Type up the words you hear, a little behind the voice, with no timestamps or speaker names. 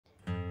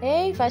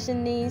Hey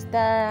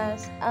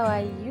fashionistas, how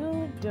are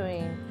you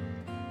doing?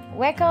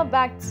 Welcome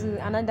back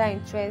to another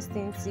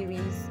interesting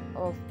series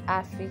of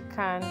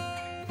African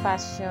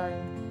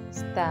fashion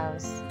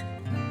styles.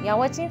 You are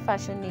watching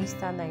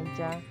Fashionista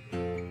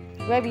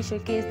NAIJA, where we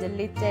showcase the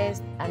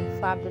latest and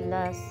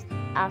fabulous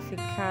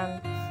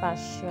African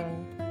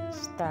fashion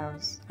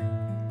styles.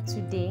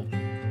 Today,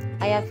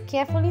 I have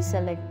carefully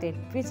selected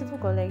beautiful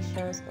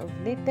collections of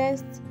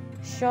latest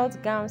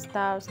short gown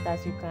styles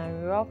that you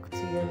can rock to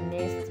your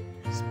next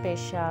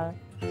special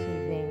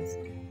event.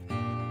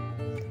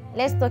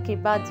 Let's talk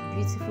about the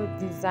beautiful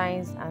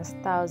designs and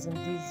styles in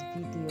this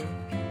video.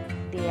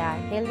 They are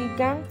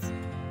elegant,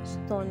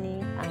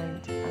 stunning,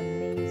 and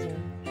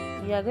amazing.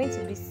 You are going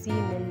to be seeing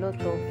a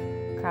lot of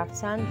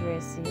kaftan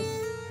dresses,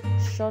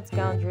 short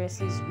gown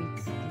dresses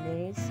with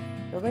lace.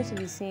 You're going to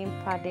be seeing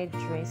padded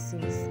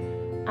dresses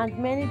and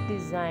many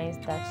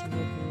designs that you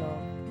would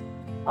love.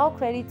 All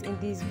credit in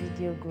this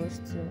video goes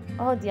to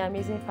all the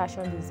amazing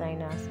fashion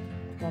designers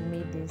that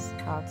made this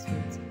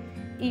outfit.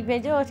 If you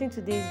enjoy watching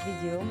today's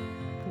video,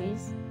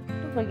 please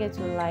don't forget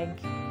to like,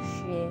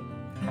 share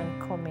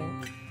and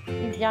comment.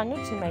 If you are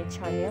new to my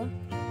channel,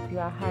 you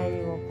are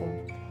highly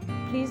welcome.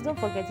 Please don't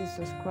forget to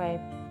subscribe,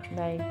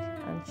 like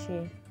and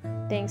share.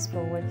 Thanks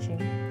for watching.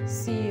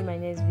 See you in my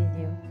next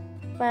video.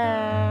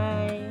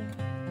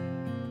 Bye.